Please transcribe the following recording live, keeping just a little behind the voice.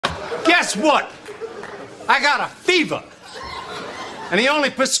guess what? I got a fever. And the only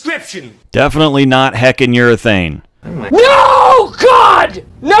prescription... Definitely not heckin' urethane. No, God!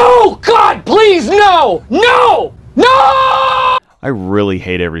 No, God, please, no! No! No! I really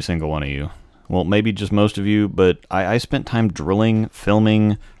hate every single one of you. Well, maybe just most of you, but I spent time drilling,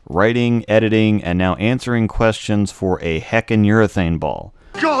 filming, writing, editing, and now answering questions for a heckin' urethane ball.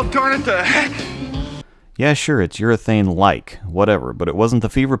 God darn it, the heck! Yeah, sure, it's urethane-like, whatever, but it wasn't the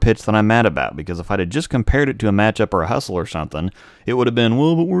fever pitch that I'm mad about, because if I'd have just compared it to a matchup or a hustle or something, it would have been,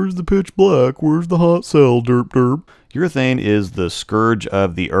 well, but where's the pitch black? Where's the hot cell? Derp derp. Urethane is the scourge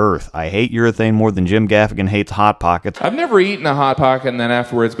of the earth. I hate urethane more than Jim Gaffigan hates Hot Pockets. I've never eaten a Hot Pocket and then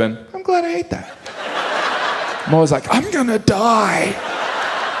afterwards been, I'm glad I ate that. I'm always like, I'm gonna die.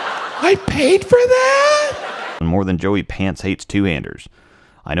 I paid for that? More than Joey Pants hates two-handers.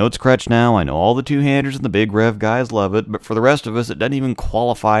 I know it's crutch now, I know all the two-handers and the big rev guys love it, but for the rest of us, it doesn't even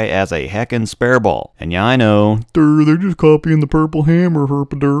qualify as a heckin' spare ball. And yeah, I know, they're just copying the Purple Hammer,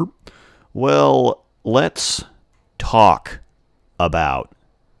 herpaderp. Well, let's talk about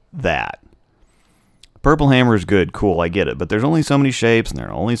that. Purple Hammer is good, cool, I get it, but there's only so many shapes and there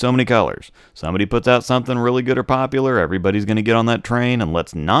are only so many colors. Somebody puts out something really good or popular, everybody's going to get on that train, and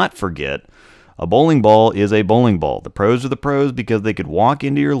let's not forget, a bowling ball is a bowling ball. The pros are the pros because they could walk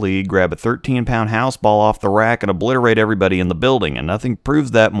into your league, grab a 13-pound house ball off the rack, and obliterate everybody in the building, and nothing proves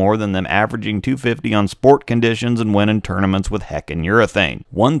that more than them averaging 250 on sport conditions and winning tournaments with heckin' urethane.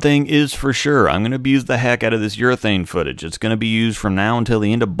 One thing is for sure, I'm going to abuse the heck out of this urethane footage. It's going to be used from now until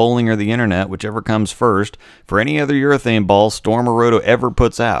the end of bowling or the internet, whichever comes first, for any other urethane ball Storm or Roto ever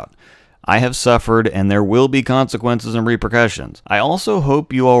puts out. I have suffered, and there will be consequences and repercussions. I also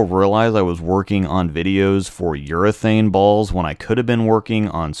hope you all realize I was working on videos for urethane balls when I could have been working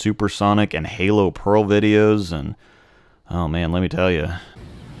on Supersonic and Halo Pearl videos, and oh man, let me tell you.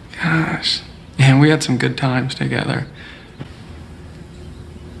 Gosh, man, we had some good times together.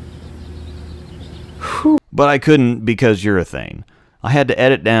 But I couldn't because urethane. I had to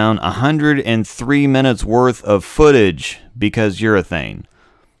edit down 103 minutes worth of footage because urethane.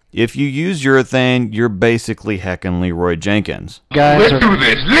 If you use urethane, you're basically heckin' Leroy Jenkins. Let's do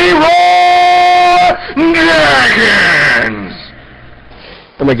this! Leroy Jenkins!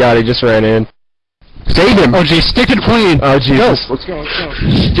 Oh my god, he just ran in. Save him! Oh geez, stick to the plane! Oh Jesus. Let's go.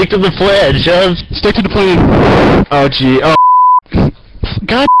 Stick to the fledge, shove. Stick to the plane! Oh gee, oh.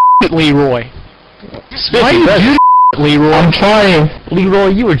 God it, Leroy! Why you do Leroy? I'm trying. Leroy,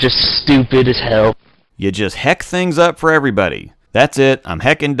 you were just stupid as hell. You just heck things up for everybody. That's it. I'm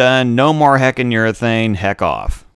heckin' done. No more heckin' urethane. Heck off.